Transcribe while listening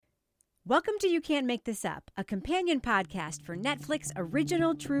Welcome to You Can't Make This Up, a companion podcast for Netflix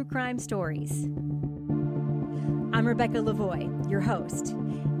original true crime stories. I'm Rebecca Lavoie, your host.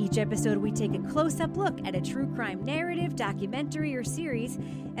 Each episode, we take a close-up look at a true crime narrative, documentary, or series,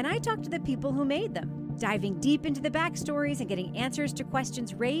 and I talk to the people who made them, diving deep into the backstories and getting answers to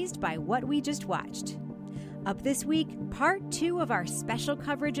questions raised by what we just watched. Up this week, part 2 of our special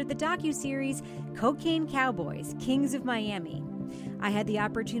coverage of the docuseries Cocaine Cowboys, Kings of Miami. I had the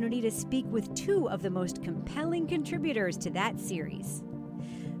opportunity to speak with 2 of the most compelling contributors to that series.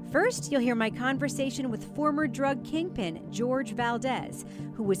 First, you'll hear my conversation with former drug kingpin Jorge Valdes,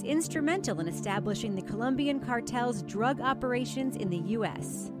 who was instrumental in establishing the Colombian cartel's drug operations in the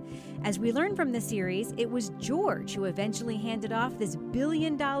U.S. As we learn from the series, it was Jorge who eventually handed off this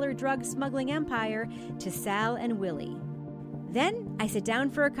billion-dollar drug smuggling empire to Sal and Willy. Then, I sit down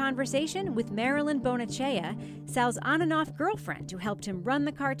for a conversation with Marilyn Bonchea, Sal's on-and-off girlfriend who helped him run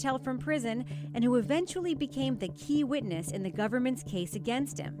the cartel from prison and who eventually became the key witness in the government's case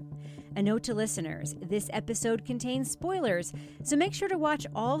against him. A note to listeners, this episode contains spoilers, so make sure to watch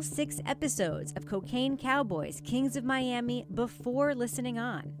all 6 episodes of Cocaine Cowboys, Kings of Miami before listening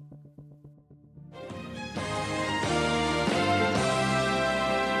on.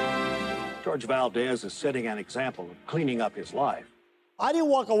 Jorge Valdes is setting an example of cleaning up his life. I didn't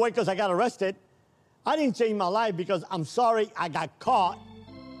walk away because I got arrested. I didn't change my life because I'm sorry I got caught.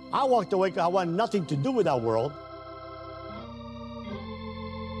 I walked away because I want nothing to do with that world.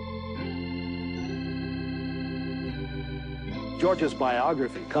 Jorge's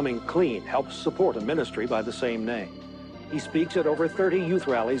biography, Coming Clean, helps support a ministry by the same name. He speaks at over 30 youth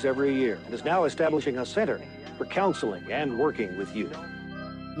rallies every year and is now establishing a center for counseling and working with youth.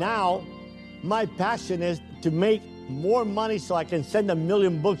 Now, my passion is to make more money so I can send 1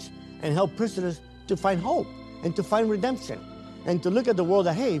 million books and help prisoners to find hope and to find redemption and to look at the world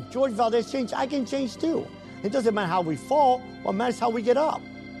that, hey, if Jorge Valdes changed, I can change too. It doesn't matter how we fall, what matters how we get up.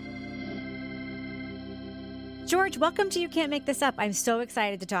 Jorge, welcome to You Can't Make This Up. I'm so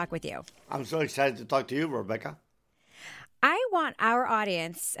excited to talk with you. I'm so excited to talk to you, Rebecca. I want our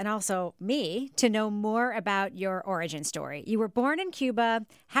audience, and also me, to know more about your origin story. You were born in Cuba.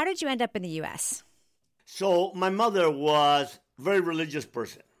 How did you end up in the U.S.? So my mother was a very religious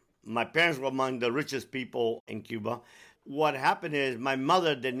person. My parents were among the richest people in Cuba. What happened is my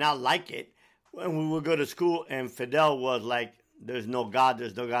mother did not like it when we would go to school, and Fidel was like, there's no God,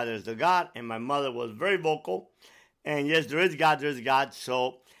 there's no God, there's no God. And my mother was very vocal. And yes, there is God, there's God.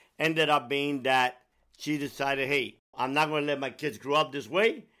 So ended up being that she decided, hey, I'm not going to let my kids grow up this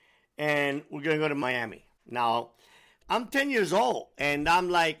way, and we're going to go to Miami. Now, I'm 10 years old, and I'm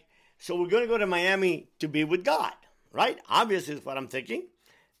like, so we're going to go to Miami to be with God, right? Obviously, is what I'm thinking.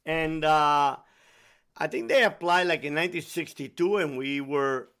 And I think they applied like in 1962, and we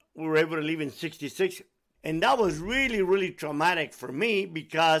were able to leave in 66. And that was really, really traumatic for me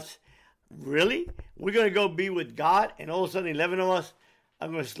because, really? We're going to go be with God, and all of a sudden 11 of us are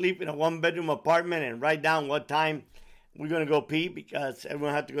going to sleep in a 1-bedroom apartment and write down what time we're going to go pee because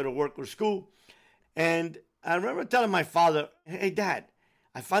everyone had to go to work or school. And I remember telling my father, hey, Dad,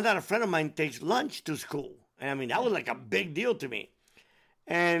 I found out a friend of mine takes lunch to school. And I mean, that was like a big deal to me.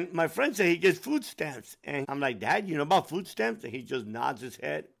 And my friend said he gets food stamps. And I'm like, Dad, you know about food stamps? And he just nods his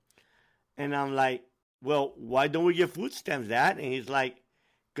head. And I'm like, well, why don't we get food stamps, Dad? And he's like,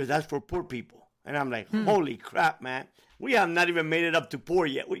 because that's for poor people. And I'm like, holy crap, man. We have not even made it up to poor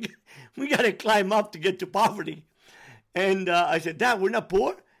yet. We got to climb up to get to poverty. And I said, Dad, we're not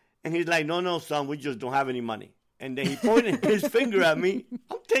poor? And he's like, no, son, we just don't have any money. And then he pointed his finger at me.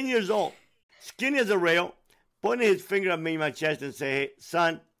 I'm 10 years old, skinny as a rail, pointed his finger at me in my chest and said, hey,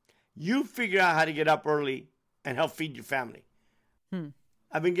 son, you figure out how to get up early and help feed your family.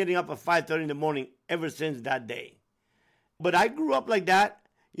 I've been getting up at 5:30 in the morning ever since that day. But I grew up like that,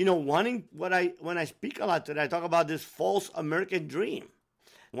 you know, wanting when I speak a lot today, I talk about this false American dream,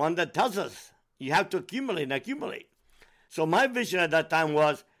 one that tells us you have to accumulate and accumulate. So my vision at that time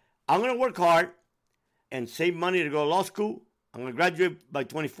was, I'm going to work hard and save money to go to law school. I'm going to graduate by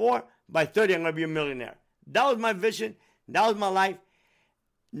 24. By 30, I'm going to be a millionaire. That was my vision. That was my life.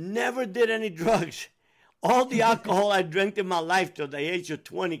 Never did any drugs. All the alcohol I drank in my life till the age of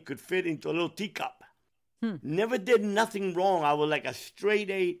 20 could fit into a little teacup. Never did nothing wrong. I was like a straight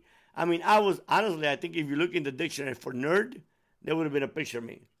A. I mean, I was, honestly, I think if you look in the dictionary for nerd, there would have been a picture of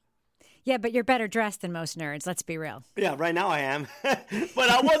me. Yeah, but you're better dressed than most nerds, let's be real. Yeah, right now I am. But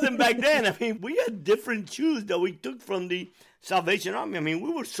I wasn't back then. I mean, we had different shoes that we took from the Salvation Army. I mean,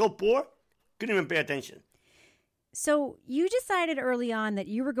 we were so poor, couldn't even pay attention. So you decided early on that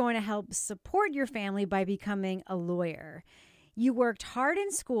you were going to help support your family by becoming a lawyer. You worked hard in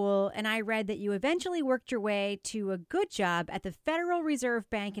school, and I read that you eventually worked your way to a good job at the Federal Reserve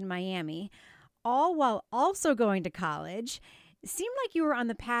Bank in Miami, all while also going to college. It seemed like you were on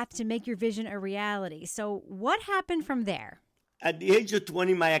the path to make your vision a reality. So what happened from there? At the age of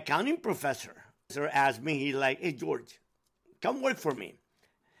 20, my accounting professor asked me, he's like, hey, George, come work for me.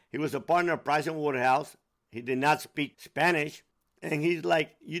 He was a partner of Price & Waterhouse. He did not speak Spanish. And he's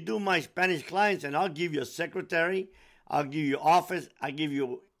like, you do my Spanish clients, and I'll give you a secretary. I'll give you office. I'll give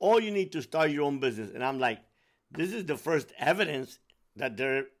you all you need to start your own business. And I'm like, this is the first evidence that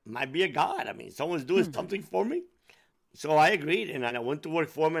there might be a God. I mean, someone's doing something for me. So I agreed, and I went to work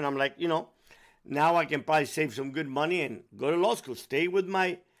for him, and I'm like, now I can probably save some good money and go to law school, stay with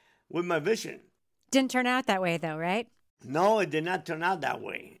my vision. Didn't turn out that way, though, right? No, it did not turn out that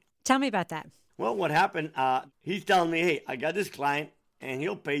way. Tell me about that. Well, what happened, he's telling me, hey, I got this client, and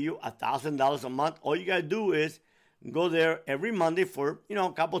he'll pay you $1,000 a month. All you got to do is go there every Monday for,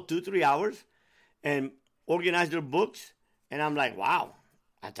 a couple, 2-3 hours and organize their books. And I'm like, wow,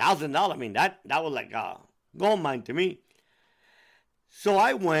 $1,000. I mean, that was like gold mine to me. So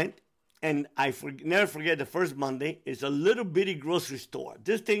I went, and I never forget the first Monday. It's a little bitty grocery store.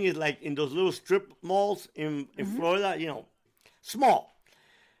 This thing is like in those little strip malls in Florida, small.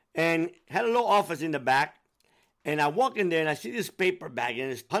 And had a little office in the back. And I walk in there, and I see this paper bag,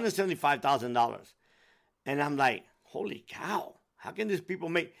 and it's $175,000. And I'm like, holy cow, how can these people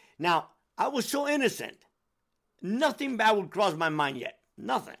make? Now, I was so innocent. Nothing bad would cross my mind yet.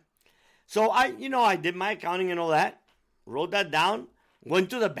 Nothing. So I did my accounting and all that, wrote that down, went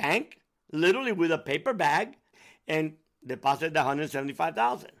to the bank, literally with a paper bag, and deposited the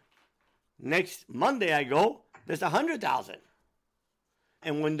 $175,000. Next Monday I go, there's $100,000.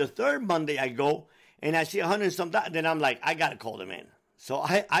 And when the third Monday I go and I see $100,000, then I'm like, I got to call them in. So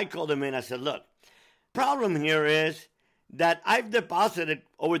I called them in. I said, look, problem here is that I've deposited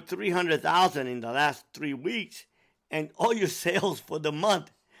over $300,000 in the last 3 weeks, and all your sales for the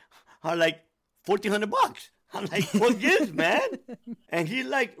month are like $1,400. I'm like, what gives, man? And he's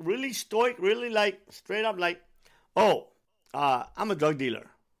like really stoic, really like straight up like, I'm a drug dealer.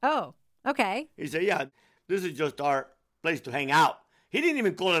 Oh, okay. He said, yeah, this is just our place to hang out. He didn't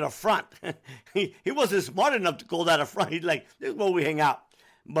even call it a front. he wasn't smart enough to call that a front. He's like, this is where we hang out.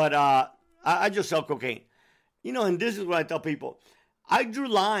 But I just sell cocaine. And this is what I tell people. I drew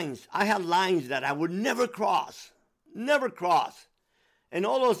lines. I had lines that I would never cross. Never cross. And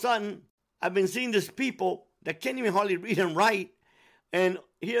all of a sudden, I've been seeing these people that can't even hardly read and write. And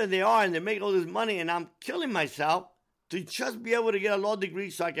here they are, and they make all this money, and I'm killing myself to just be able to get a law degree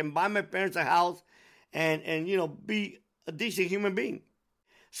so I can buy my parents a house and be a decent human being.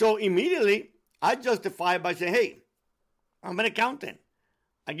 So immediately, I justify it by saying, hey, I'm an accountant.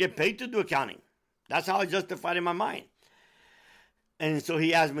 I get paid to do accounting. That's how I justified it in my mind. And so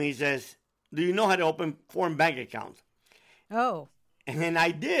he asked me, he says, do you know how to open foreign bank accounts? Oh. And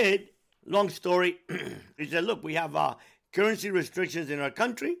I did. Long story. He said, look, we have currency restrictions in our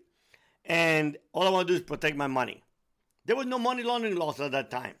country, and all I want to do is protect my money. There was no money laundering laws at that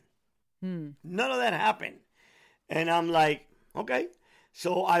time. None of that happened. And I'm like, okay.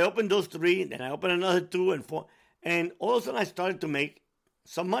 So I opened those 3, then I opened another 2 and 4. And all of a sudden I started to make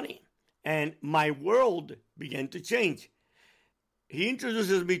some money. And my world began to change. He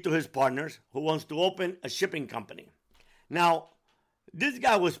introduces me to his partners who wants to open a shipping company. Now, this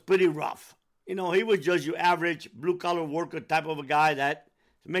guy was pretty rough. He was just your average blue-collar worker type of a guy that's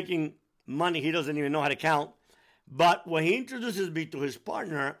making money he doesn't even know how to count. But when he introduces me to his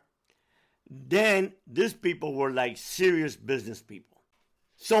partner, then these people were like serious business people.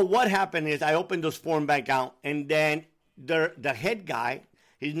 So what happened is I opened those foreign bank account, and then the head guy,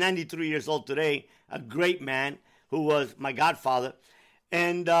 he's 93 years old today, a great man who was my godfather.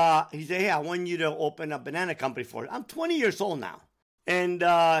 And he said, hey, I want you to open a banana company for it. I'm 20 years old now. And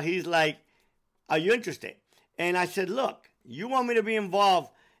he's like, are you interested? And I said, look, you want me to be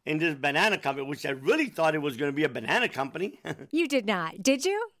involved in this banana company, which I really thought it was going to be a banana company. You did not, did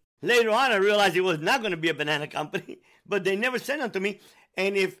you? Later on, I realized it was not going to be a banana company, but they never sent them to me.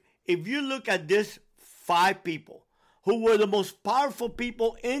 And if you look at this 5 people who were the most powerful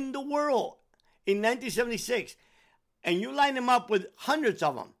people in the world in 1976, and you line them up with hundreds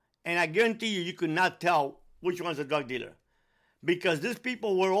of them, and I guarantee you could not tell which one's a drug dealer. Because these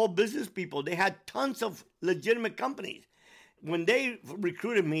people were all business people. They had tons of legitimate companies. When they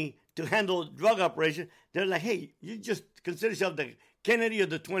recruited me to handle drug operations, they're like, hey, you just consider yourself the Kennedy of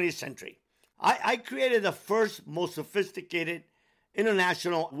the 20th century. I created the first, most sophisticated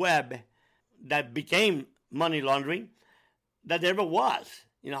international web that became money laundering that there ever was.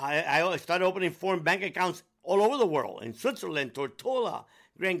 I started opening foreign bank accounts all over the world, in Switzerland, Tortola,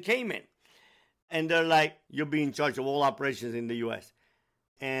 Grand Cayman. And they're like, you'll be in charge of all operations in the U.S.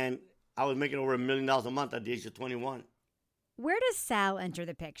 And I was making over $1 million a month at the age of 21. Where does Sal enter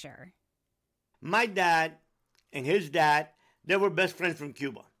the picture? My dad and his dad, they were best friends from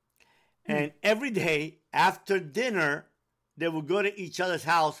Cuba. And every day after dinner, they would go to each other's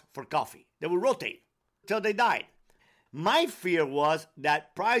house for coffee. They would rotate till they died. My fear was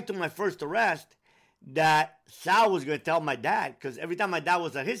that prior to my first arrest, that Sal was going to tell my dad, because every time my dad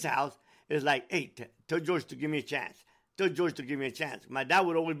was at his house, it was like, hey, tell George to give me a chance. Tell George to give me a chance. My dad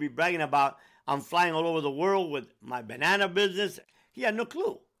would always be bragging about, I'm flying all over the world with my banana business. He had no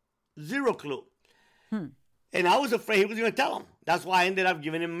clue. Zero clue. And I was afraid he was going to tell him. That's why I ended up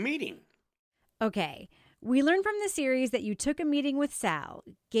giving him a meeting. Okay, we learned from the series that you took a meeting with Sal,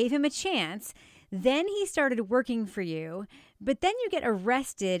 gave him a chance, then he started working for you, but then you get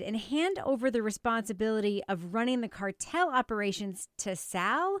arrested and hand over the responsibility of running the cartel operations to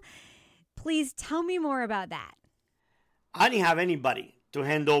Sal. Please tell me more about that. I didn't have anybody to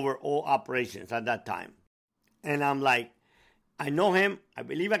hand over all operations at that time. And I'm like, I know him. I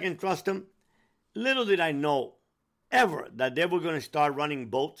believe I can trust him. Little did I know ever that they were going to start running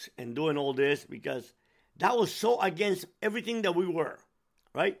boats and doing all this, because that was so against everything that we were,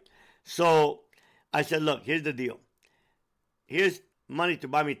 right? So I said, look, here's the deal. Here's money to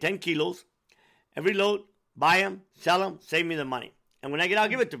buy me 10 kilos. Every load, buy them, sell them, save me the money. And when I get out,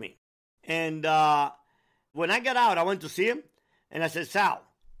 give it to me. And when I got out, I went to see him, and I said, Sal,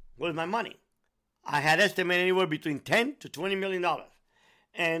 where's my money? I had estimated anywhere between $10 to $20 million.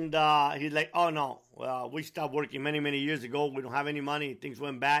 And he's like, oh, no, well, we stopped working many, many years ago. We don't have any money. Things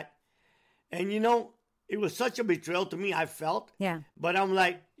went bad. And, you know, it was such a betrayal to me, I felt. Yeah. But I'm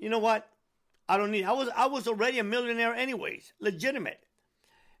like, you know what? I don't need, I was already a millionaire anyways, legitimate.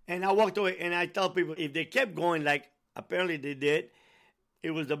 And I walked away, and I tell people, if they kept going like apparently they did,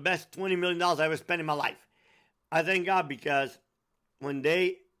 it was the best $20 million I ever spent in my life. I thank God, because when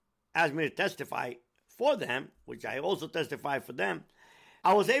they asked me to testify for them, which I also testified for them,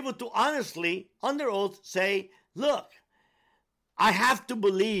 I was able to honestly, under oath, say, look, I have to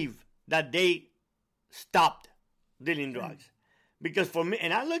believe that they stopped dealing drugs. Because for me,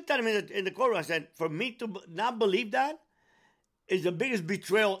 and I looked at him in the courtroom, I said, for me to not believe that is the biggest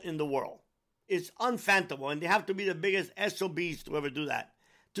betrayal in the world. It's unfathomable, and they have to be the biggest SOBs to ever do that.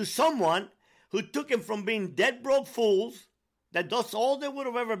 To someone who took him from being dead broke fools, that that's all they would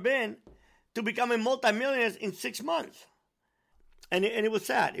have ever been, to becoming multimillionaires in 6 months. And it was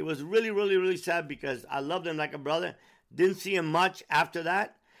sad. It was really, really, really sad, because I loved him like a brother. Didn't see him much after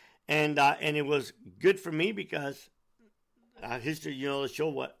that. And it was good for me, because history, you know, to show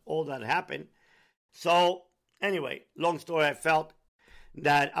what all that happened. So anyway, long story, I felt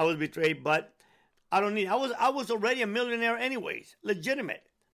that I was betrayed, but I don't need, I was already a millionaire anyways, legitimate.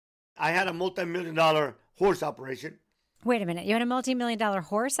 I had a multi-million-dollar horse operation. Wait a minute, you had a multi-million-dollar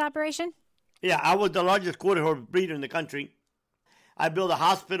horse operation? Yeah, I was the largest quarter horse breeder in the country. I built a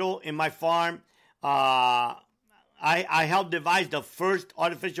hospital in my farm. I helped devise the first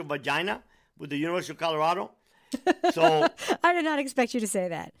artificial vagina with the University of Colorado. So I did not expect you to say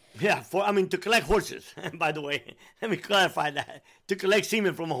that. Yeah, to collect horses, by the way. Let me clarify that. To collect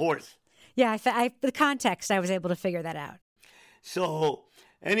semen from a horse. Yeah, the context, I was able to figure that out. So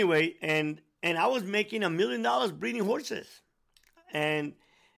anyway, and I was making $1 million breeding horses. And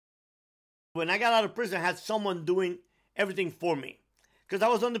when I got out of prison, I had someone doing everything for me, because I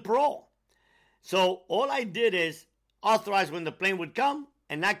was under parole. So all I did is authorize when the plane would come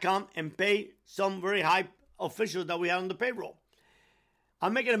and not come, and pay some very high officials that we had on the payroll.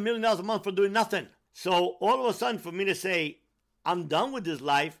 I'm making $1 million a month for doing nothing. So all of a sudden, for me to say, I'm done with this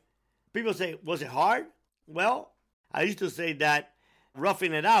life, people say, was it hard? Well, I used to say that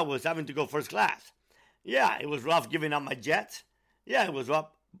roughing it out was having to go first class. Yeah, it was rough giving up my jets. Yeah, it was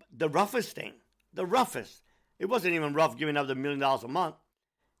rough. The roughest thing, the roughest. It wasn't even rough giving up the $1 million a month.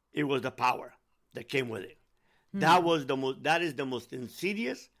 It was the power that came with it. That is the most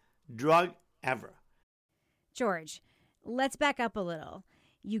insidious drug ever. George, let's back up a little.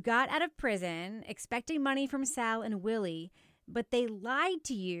 You got out of prison expecting money from Sal and Willie, but they lied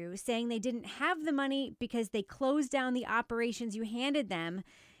to you, saying they didn't have the money because they closed down the operations you handed them,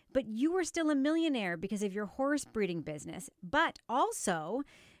 but you were still a millionaire because of your horse breeding business, but also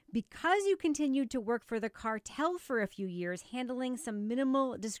because you continued to work for the cartel for a few years, handling some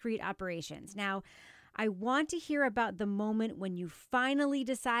minimal, discreet operations. Now, I want to hear about the moment when you finally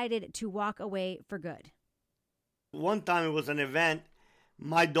decided to walk away for good. One time it was an event.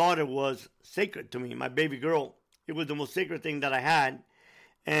 My daughter was sacred to me, my baby girl. It was the most sacred thing that I had.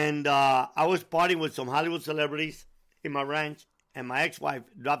 And I was partying with some Hollywood celebrities in my ranch, and my ex-wife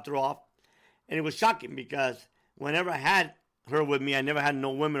dropped her off. And it was shocking because whenever I had her with me, I never had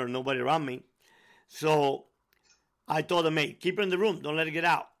no women or nobody around me. So I told them, hey, keep her in the room. Don't let her get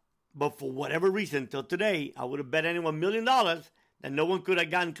out. But for whatever reason, till today, I would have bet anyone $1 million that no one could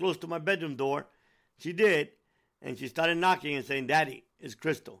have gotten close to my bedroom door. She did. And she started knocking and saying, Daddy, it's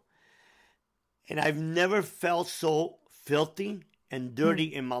Crystal. And I've never felt so filthy and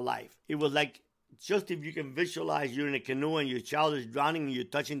dirty in my life. It was like, just if you can visualize you're in a canoe and your child is drowning and you're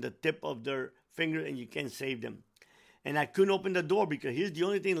touching the tip of their finger and you can't save them. And I couldn't open the door because here's the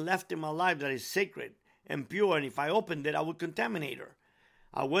only thing left in my life that is sacred and pure. And if I opened it, I would contaminate her.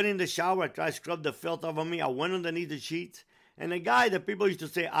 I went in the shower. I tried to scrub the filth off of me. I went underneath the sheets. And the guy that people used to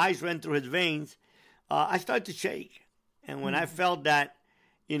say eyes ran through his veins, I started to shake. And when I felt that,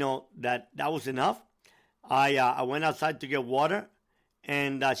 that was enough, I went outside to get water.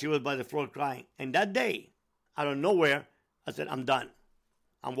 And she was by the floor crying. And that day, out of nowhere, I said, I'm done.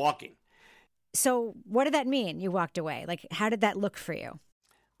 I'm walking. So what did that mean? You walked away. Like, how did that look for you?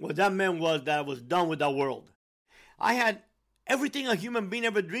 What that meant was that I was done with that world. I had everything a human being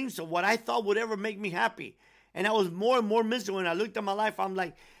ever dreams of, what I thought would ever make me happy. And I was more and more miserable. When I looked at my life, I'm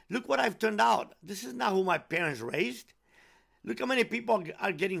like, look what I've turned out. This is not who my parents raised. Look how many people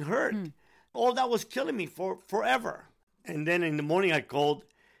are getting hurt. All that was killing me forever. And then in the morning, I called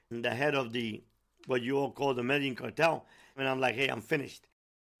the head of what you all call the Medellin cartel. And I'm like, hey, I'm finished.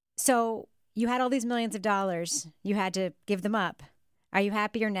 So you had all these millions of dollars. You had to give them up. Are you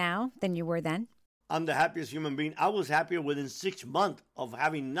happier now than you were then? I'm the happiest human being. I was happier within 6 months of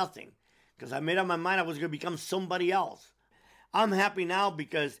having nothing because I made up my mind I was going to become somebody else. I'm happy now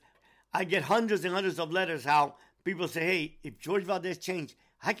because I get hundreds and hundreds of letters how people say, hey, if Jorge Valdes changed,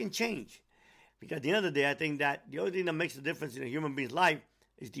 I can change. Because at the end of the day, I think that the only thing that makes a difference in a human being's life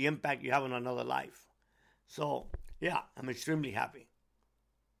is the impact you have on another life. So, yeah, I'm extremely happy.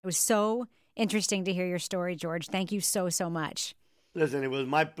 It was so interesting to hear your story, George. Thank you so, so much. Listen, it was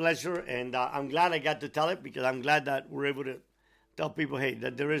my pleasure, and I'm glad I got to tell it because I'm glad that we're able to tell people, hey,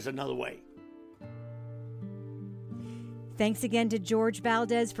 that there is another way. Thanks again to Jorge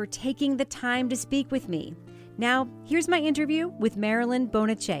Valdes for taking the time to speak with me. Now, here's my interview with Marilyn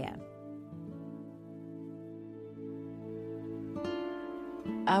Bonchea.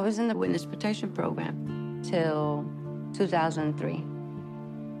 I was in the witness protection program till 2003.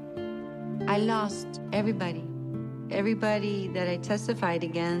 I lost everybody. Everybody that I testified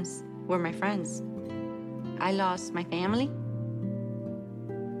against were my friends. I lost my family.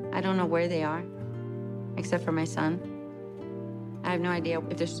 I don't know where they are, except for my son. I have no idea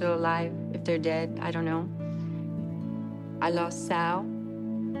if they're still alive, if they're dead, I don't know. I lost Sal.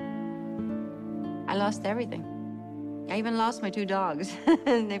 I lost everything. I even lost my 2 dogs.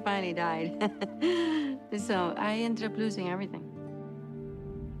 They finally died. So I ended up losing everything.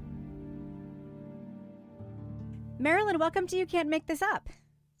 Marilyn, welcome to You Can't Make This Up.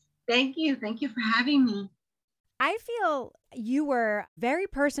 Thank you. Thank you for having me. I feel you were very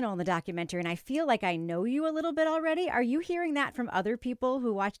personal in the documentary, and I feel like I know you a little bit already. Are you hearing that from other people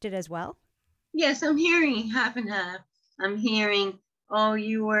who watched it as well? Yes, I'm hearing half and half. I'm hearing, oh,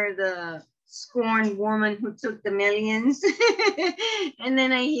 you were the scorned woman who took the millions. And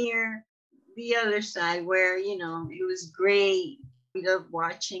then I hear the other side where, it was great. We love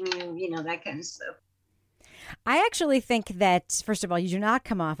watching you, that kind of stuff. I actually think that, first of all, you do not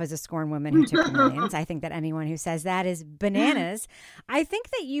come off as a scorned woman who took the millions. I think that anyone who says that is bananas. I think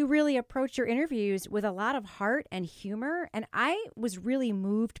that you really approach your interviews with a lot of heart and humor. And I was really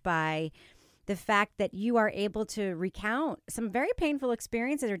moved by the fact that you are able to recount some very painful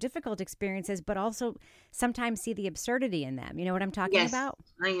experiences or difficult experiences, but also sometimes see the absurdity in them. You know what I'm talking about?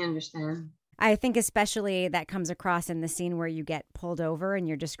 I understand. I think especially that comes across in the scene where you get pulled over and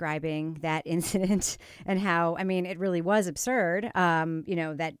you're describing that incident and how, it really was absurd,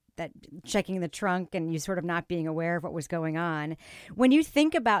 that checking the trunk and you sort of not being aware of what was going on. When you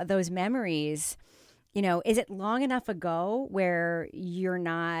think about those memories, is it long enough ago where you're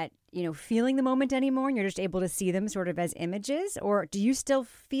not, feeling the moment anymore and you're just able to see them sort of as images? Or do you still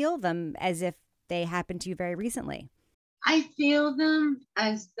feel them as if they happened to you very recently? I feel them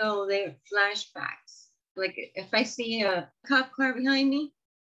as though they're flashbacks. Like if I see a cop car behind me,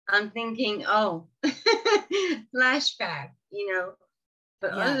 I'm thinking, oh, flashback,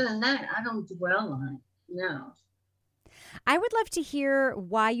 But other than that, I don't dwell on it. No. I would love to hear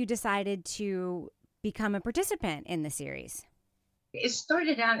why you decided to become a participant in the series. It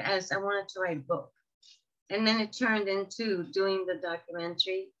started out as I wanted to write a book. And then it turned into doing the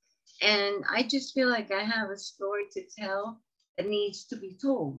documentary. And I just feel like I have a story to tell that needs to be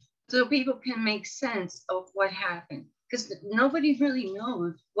told so people can make sense of what happened. Because nobody really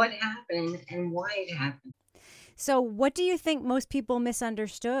knows what happened and why it happened. So what do you think most people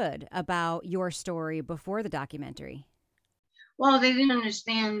misunderstood about your story before the documentary? Well, they didn't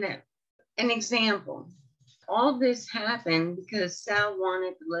understand that. An example, all this happened because Sal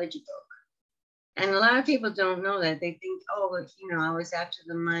wanted the ledger book. And a lot of people don't know that. They think, oh, I was after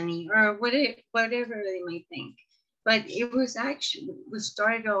the money or whatever they might think. But it was actually, what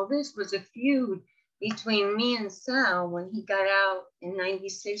started all this was a feud between me and Sal when he got out in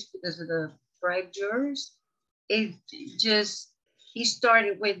 96 because of the bribe jurors. He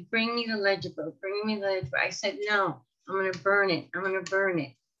started with, bring me the ledger book, bring me the ledger book. I said, no, I'm going to burn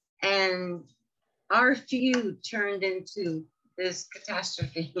it. And our feud turned into this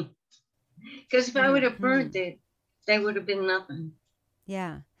catastrophe. Because if I would have burnt it, there would have been nothing.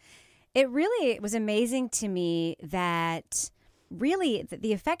 Yeah. It really was amazing to me that really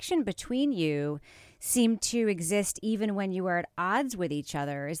the affection between you seemed to exist even when you were at odds with each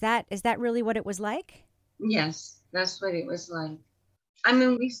other. Is that really what it was like? Yes, that's what it was like. I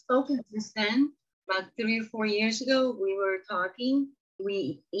mean, we've spoken since then. About 3 or 4 years ago, we were talking.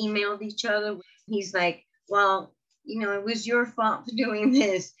 We emailed each other. He's like, well, it was your fault for doing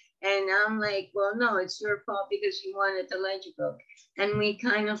this. And I'm like, well, no, it's your fault because you wanted the ledger book. And we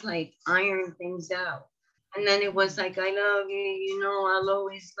kind of like ironed things out. And then it was like, I love you, I'll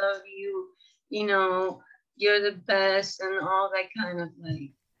always love you, you're the best and all that kind of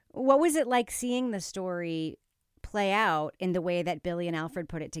like. What was it like seeing the story play out in the way that Billy and Alfred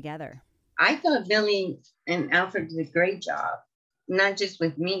put it together? I thought Billy and Alfred did a great job, not just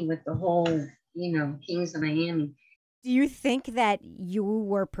with me, with the whole, Kings of Miami. Do you think that you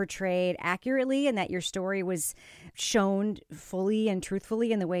were portrayed accurately and that your story was shown fully and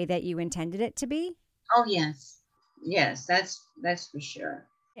truthfully in the way that you intended it to be? Oh, yes. Yes, that's for sure.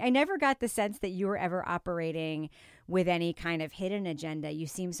 I never got the sense that you were ever operating with any kind of hidden agenda. You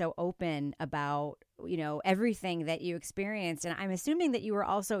seem so open about, everything that you experienced. And I'm assuming that you were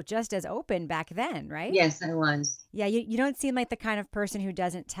also just as open back then, right? Yes, I was. Yeah, you don't seem like the kind of person who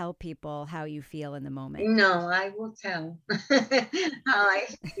doesn't tell people how you feel in the moment. No, I will tell how I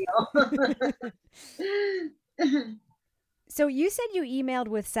feel. So you said you emailed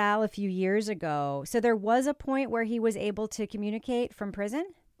with Sal a few years ago. So there was a point where he was able to communicate from prison?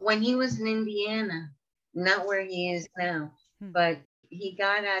 When he was in Indiana, not where he is now, but he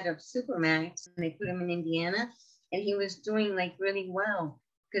got out of Supermax and they put him in Indiana and he was doing like really well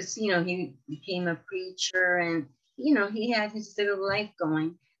because, he became a preacher and, he had his little life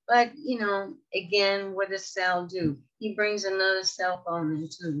going. But, again, what does Sal do? He brings another cell phone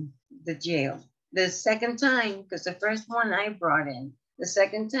into the jail. The second time, because the first one I brought in, the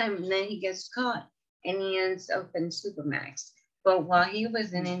second time, and then he gets caught and he ends up in Supermax. But while he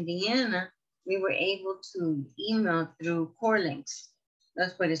was in Indiana, we were able to email through core links.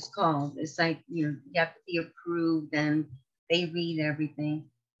 That's what it's called. It's like, you have to be approved and they read everything.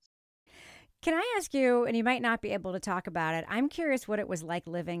 Can I ask you, and you might not be able to talk about it, I'm curious what it was like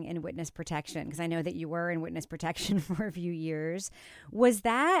living in witness protection, because I know that you were in witness protection for a few years. Was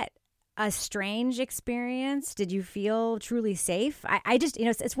that a strange experience? Did you feel truly safe? I just,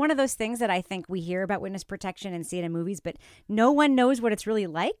 it's one of those things that I think we hear about witness protection and see it in movies, but no one knows what it's really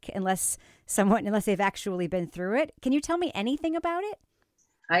like unless they've actually been through it. Can you tell me anything about it?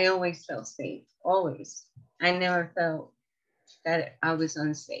 I always felt safe, always. I never felt that I was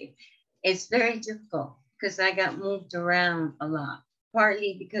unsafe. It's very difficult because I got moved around a lot,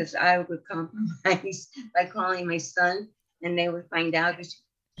 partly because I would compromise by calling my son and they would find out that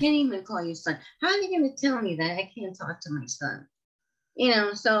can't even call your son. How are they going to tell me that I can't talk to my son?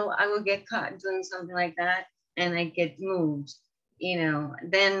 So I would get caught doing something like that and I get moved,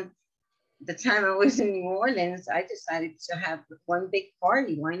 Then the time I was in New Orleans, I decided to have one big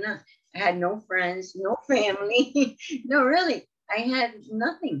party. Why not? I had no friends, no family. No, really, I had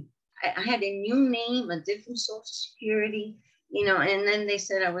nothing. I had a new name, a different social security, and then they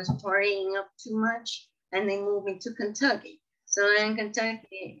said I was partying up too much and they moved me to Kentucky. So in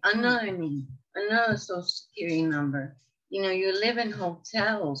Kentucky, another name, another social security number. You live in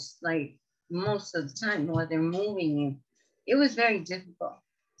hotels like most of the time while they're moving you. It was very difficult.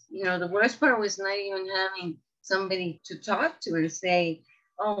 The worst part was not even having somebody to talk to and say,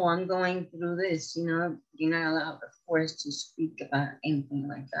 oh, I'm going through this. You're not allowed, of course, to speak about anything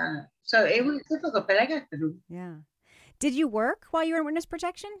like that. So it was difficult, but I got through. Yeah. Did you work while you were in witness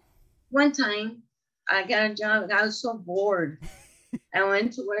protection? One time, I got a job. I was so bored. I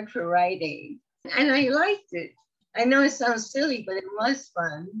went to work for Rite Aid, and I liked it. I know it sounds silly, but it was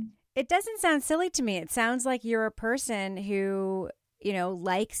fun. It doesn't sound silly to me. It sounds like you're a person who,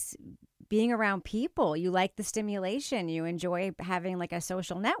 likes being around people. You like the stimulation. You enjoy having like a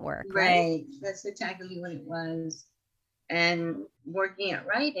social network, right? Right. That's exactly what it was. And working at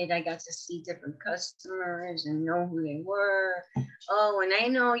Rite Aid, I got to see different customers and know who they were. Oh, and I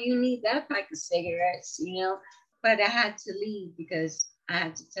know you need that pack of cigarettes, but I had to leave because I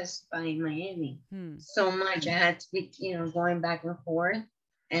had to testify in Miami so much. I had to be, going back and forth.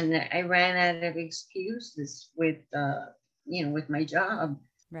 And I ran out of excuses with my job.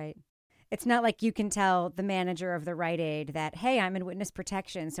 Right. It's not like you can tell the manager of the Rite Aid that, hey, I'm in witness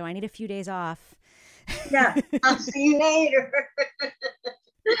protection, so I need a few days off. Yeah, I'll see you later.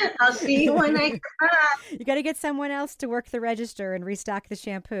 I'll see you when I come back. You got to get someone else to work the register and restock the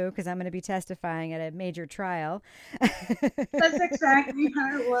shampoo because I'm going to be testifying at a major trial. That's exactly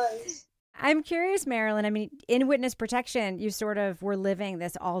how it was. I'm curious, Marilyn. I mean, in witness protection, you sort of were living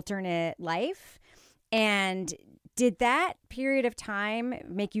this alternate life. And did that period of time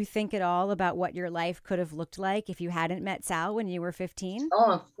make you think at all about what your life could have looked like if you hadn't met Sal when you were 15?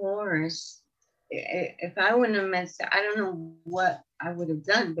 Oh, of course. If I wouldn't have met Sal, I don't know what I would have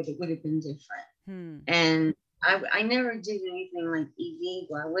done, but it would have been different. And I never did anything like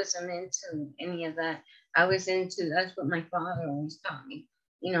illegal. I wasn't into any of that. I was into, that's what my father always taught me.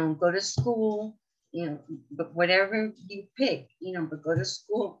 Go to school, but whatever you pick, but go to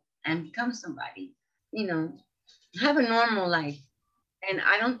school and become somebody, have a normal life. And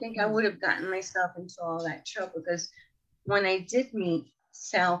I don't think I would have gotten myself into all that trouble because when I did meet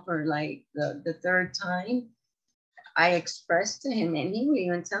Sal for like the third time, I expressed to him, and he would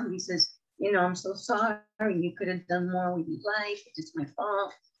even tell me, he says, I'm so sorry, you could have done more with your life, it's my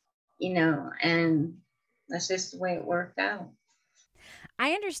fault, and that's just the way it worked out.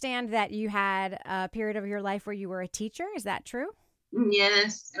 I understand that you had a period of your life where you were a teacher. Is that true?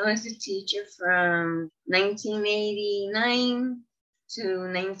 Yes, I was a teacher from 1989 to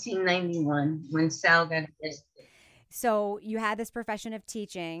 1991 when Sal got arrested. So you had this profession of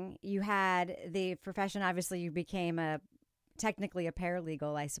teaching. You had the profession, obviously, you became technically a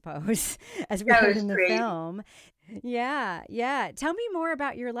paralegal, I suppose, as we heard in the film. Yeah. Tell me more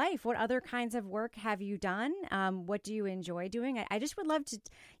about your life. What other kinds of work have you done? What do you enjoy doing? I just would love to,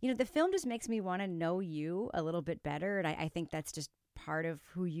 the film just makes me want to know you a little bit better. And I think that's just part of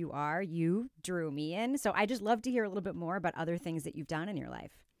who you are. You drew me in. So I just love to hear a little bit more about other things that you've done in your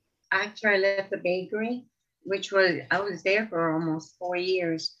life. After I left the bakery, I was there for almost 4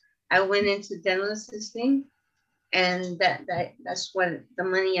 years. I went into dental assisting, and that's what the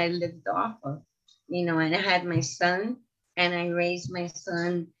money I lived off of, and I had my son, and I raised my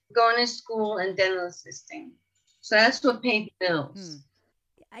son going to school and dental assisting. So that's what paid the bills.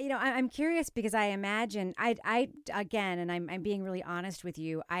 I'm curious because I imagine I again, and I'm being really honest with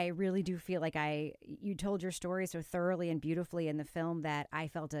you. I really do feel like you told your story so thoroughly and beautifully in the film that I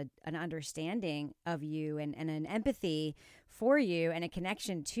felt an understanding of you and an empathy for you and a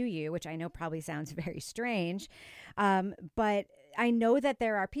connection to you, which I know probably sounds very strange. But I know that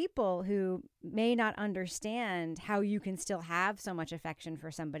there are people who may not understand how you can still have so much affection for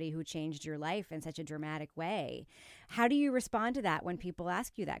somebody who changed your life in such a dramatic way. How do you respond to that when people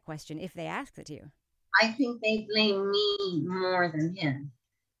ask you that question, if they ask it to you? I think they blame me more than him.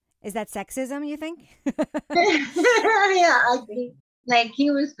 Is that sexism, you think? Yeah, I think like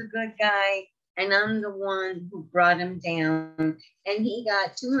he was the good guy and I'm the one who brought him down, and he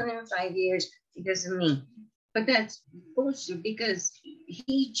got 205 years because of me. But that's bullshit because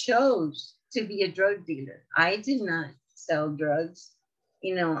he chose to be a drug dealer. I did not sell drugs.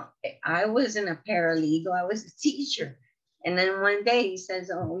 I wasn't a paralegal. I was a teacher. And then one day he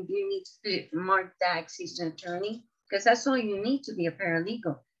says, oh, you need to Mark Dax, he's an attorney, because that's all you need to be a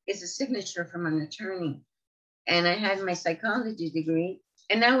paralegal is a signature from an attorney. And I had my psychology degree,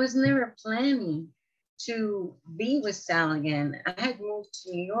 and I was never planning to be with Sal again. I had moved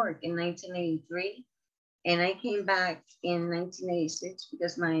to New York in 1983. And I came back in 1986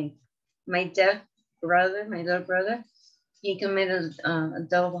 because my deaf brother, my little brother, he committed a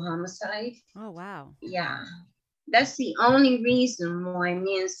double homicide. Oh, wow. Yeah. That's the only reason why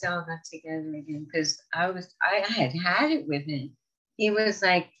me and Sal got together again, because I had it with him. He was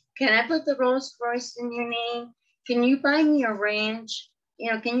like, can I put the Rolls Royce in your name? Can you buy me a ranch?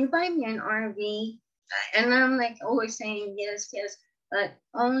 Can you buy me an RV? And I'm like always saying yes, yes. But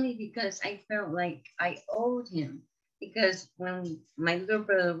only because I felt like I owed him. Because when my little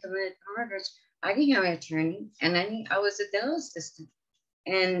brother committed murders, I didn't have an attorney, and I was a dental assistant.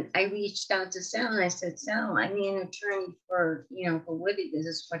 And I reached out to Sal, and I said, Sal, I need an attorney for Willy. This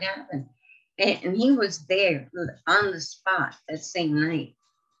is what happened. And he was there on the spot that same night.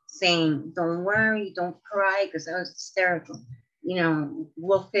 saying, don't worry, don't cry, because I was hysterical.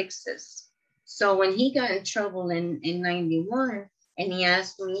 We'll fix this. So when he got in trouble in 91, and he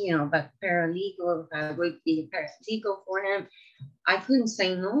asked me, about paralegal, if I would be a paralegal for him, I couldn't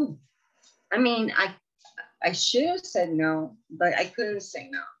say no. I mean, I should have said no, but I couldn't say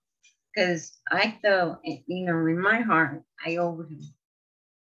no because I felt, in my heart, I owed him.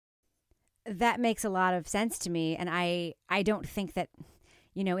 That makes a lot of sense to me. And I don't think that,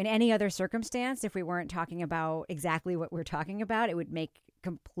 in any other circumstance, if we weren't talking about exactly what we're talking about, it would make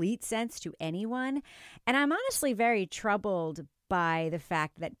complete sense to anyone. And I'm honestly very troubled by the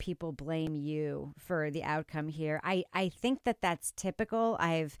fact that people blame you for the outcome here. I think that that's typical.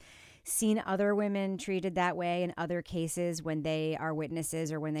 I've seen other women treated that way in other cases when they are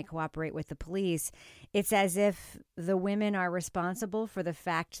witnesses or when they cooperate with the police. It's as if the women are responsible for the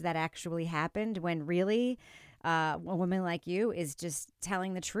fact that actually happened, when really a woman like you is just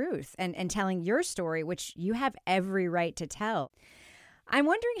telling the truth and telling your story, which you have every right to tell. I'm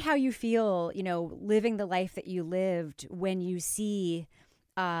wondering how you feel, living the life that you lived when you see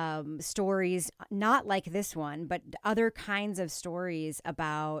stories not like this one, but other kinds of stories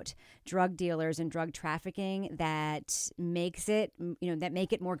about drug dealers and drug trafficking that makes it, that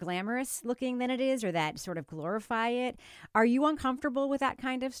make it more glamorous looking than it is, or that sort of glorify it. Are you uncomfortable with that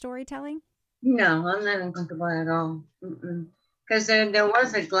kind of storytelling? No, I'm not uncomfortable at all. Because there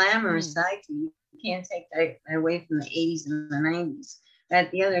was a glamorous side to you. You can't take that away from the 80s and the 90s. At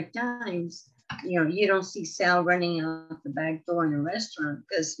the other times, you don't see Sal running out the back door in a restaurant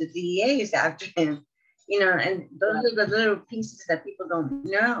because the DEA is after him, and those are the little pieces that people don't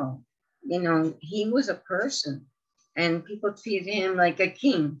know. He was a person and people treated him like a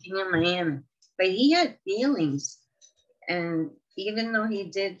king of Miami, but he had feelings. And even though he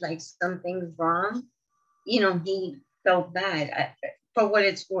did like some things wrong, he felt bad for what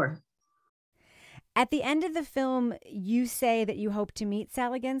it's worth. At the end of the film, you say that you hope to meet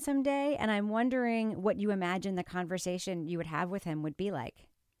Sal again someday, and I'm wondering what you imagine the conversation you would have with him would be like.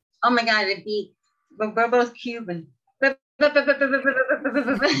 Oh my God, we're both Cuban. And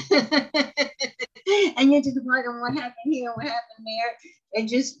you just wonder what happened here, what happened there. It'd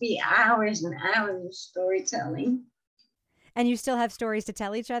just be hours and hours of storytelling. And you still have stories to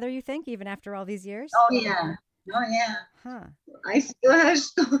tell each other, you think, even after all these years? Oh, yeah. Huh. I still have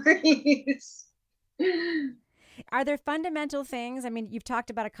stories. Are there fundamental things? I mean, you've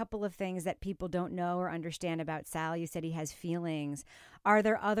talked about a couple of things that people don't know or understand about Sal. You said he has feelings. Are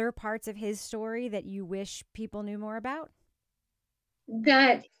there other parts of his story that you wish people knew more about?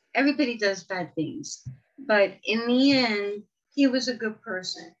 That everybody does bad things, but in the end, he was a good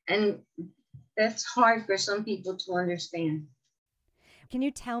person. And that's hard for some people to understand. Can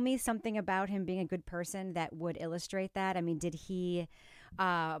you tell me something about him being a good person that would illustrate that? I mean, did he,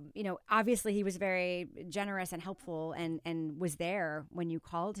 obviously he was very generous and helpful and was there when you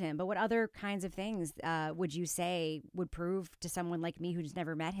called him. But what other kinds of things would you say would prove to someone like me who's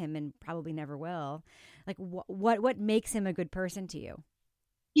never met him and probably never will? Like what makes him a good person to you?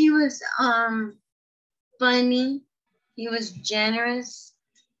 He was funny. He was generous.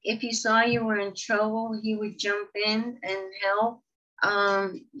 If he saw you were in trouble, he would jump in and help.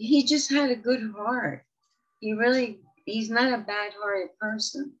 He just had a good heart. He's not a bad-hearted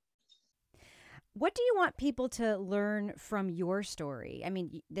person. What do you want people to learn from your story? I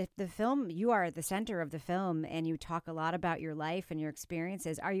mean, the film, you are at the center of the film and you talk a lot about your life and your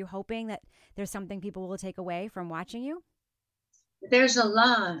experiences. Are you hoping that there's something people will take away from watching you? There's a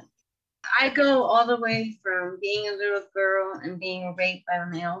lot. I go all the way from being a little girl and being raped by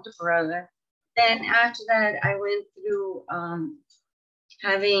my older brother. Then after that, I went through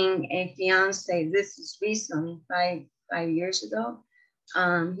having a fiance. This is recently, five years ago.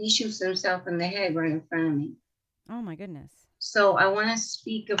 He shoots himself in the head right in front of me. Oh my goodness. So I want to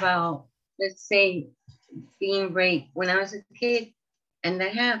speak about, let's say, being raped when I was a kid, and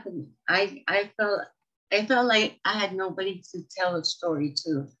that happened. I felt like I had nobody to tell a story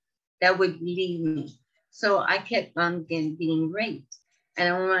to that would believe me. So I kept on being raped,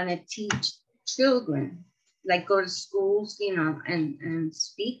 and I want to teach children, like go to schools, and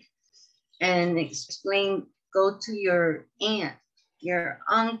speak and explain. Go to your aunt, your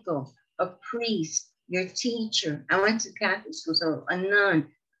uncle, a priest, your teacher. I went to Catholic school, so a nun,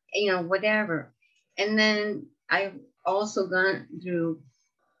 whatever. And then I've also gone through,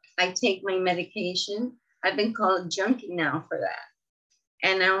 I take my medication. I've been called junkie now for that.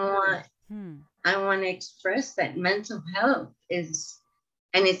 And I want to express that mental health is,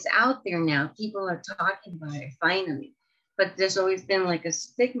 and it's out there now. People are talking about it finally. But there's always been like a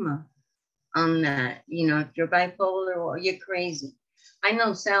stigma on that, if you're bipolar or you're crazy. I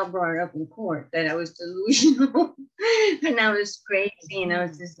know Sal brought it up in court that I was delusional and I was crazy and I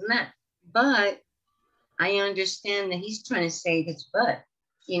was this and that. But I understand that he's trying to save his butt.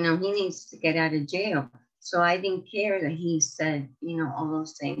 You know, he needs to get out of jail. So I didn't care that he said, you know, all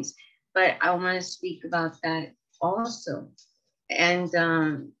those things. But I want to speak about that also. And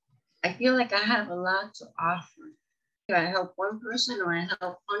I feel like I have a lot to offer. If I help one person or I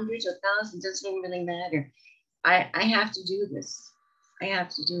help hundreds or thousands, it doesn't really matter. I have to do this. I have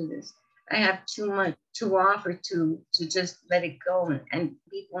to do this. I have too much to offer to just let it go and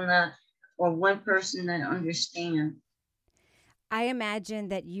people not, or one person not understand. I imagine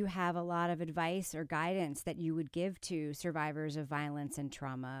that you have a lot of advice or guidance that you would give to survivors of violence and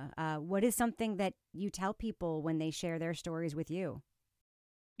trauma. What is something that you tell people when they share their stories with you?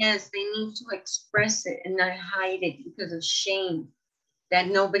 Yes, they need to express it and not hide it because of shame, that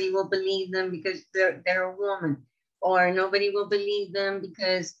nobody will believe them because they're a woman, or nobody will believe them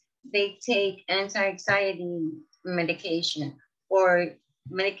because they take anti-anxiety medication or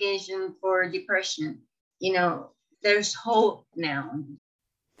medication for depression. You know, there's hope now.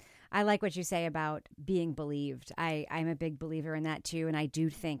 I like what you say about being believed. I'm a big believer in that too. And I do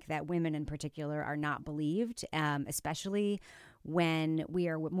think that women in particular are not believed, especially when we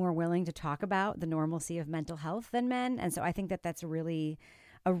are more willing to talk about the normalcy of mental health than men. And so I think that that's a really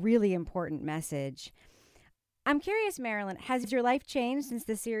important message. I'm curious, Marilyn, has your life changed since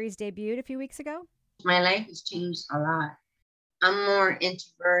the series debuted a few weeks ago? My life has changed a lot. I'm more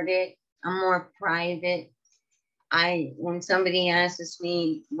introverted. I'm more private. When somebody asks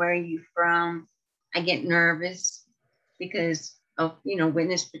me, where are you from? I get nervous because of, you know,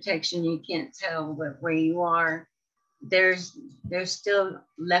 witness protection. You can't tell where you are. There's still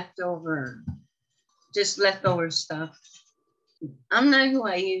leftover stuff. I'm not who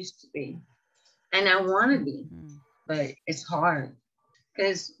I used to be. And I want to be, but it's hard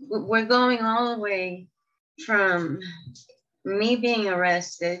because we're going all the way from me being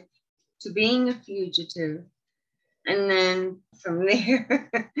arrested to being a fugitive. And then from there,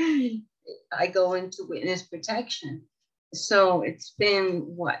 I go into witness protection. So it's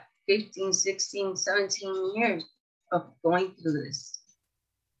been 15, 16, 17 years of going through this.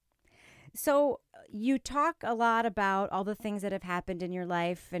 So you talk a lot about all the things that have happened in your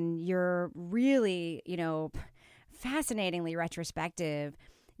life, and you're really, you know, fascinatingly retrospective.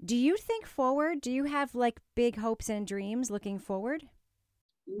 Do you think forward? Do you have like big hopes and dreams looking forward?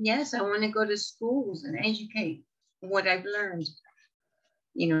 Yes, I want to go to schools and educate what I've learned.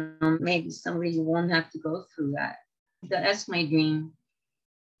 You know, maybe somebody won't have to go through that. That's my dream.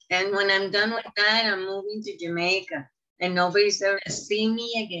 And when I'm done with that, I'm moving to Jamaica. And nobody's ever see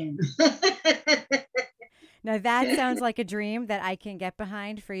me again. Now that sounds like a dream that I can get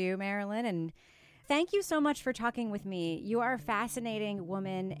behind for you, Marilyn. And thank you so much for talking with me. You are a fascinating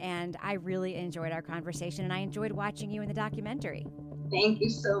woman, and I really enjoyed our conversation, and I enjoyed watching you in the documentary. Thank you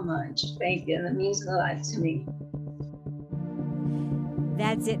so much. Thank you. That means a lot to me.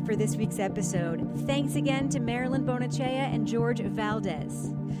 That's it for this week's episode. Thanks again to Marilyn Bonchea and Jorge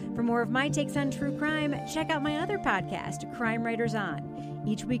Valdes. For more of my takes on true crime, check out my other podcast, Crime Writers On.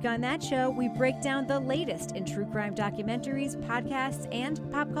 Each week on that show, we break down the latest in true crime documentaries, podcasts, and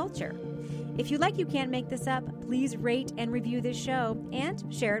pop culture. If you like You Can't Make This Up, please rate and review this show and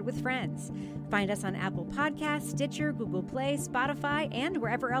share it with friends. Find us on Apple Podcasts, Stitcher, Google Play, Spotify, and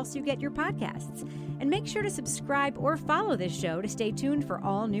wherever else you get your podcasts. And make sure to subscribe or follow this show to stay tuned for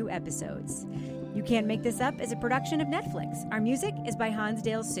all new episodes. You Can't Make This Up is a production of Netflix. Our music is by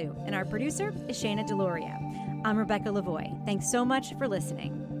Hansdale Sue, and our producer is Shayna Deloria. I'm Rebecca Lavoie. Thanks so much for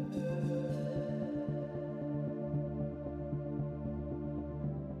listening.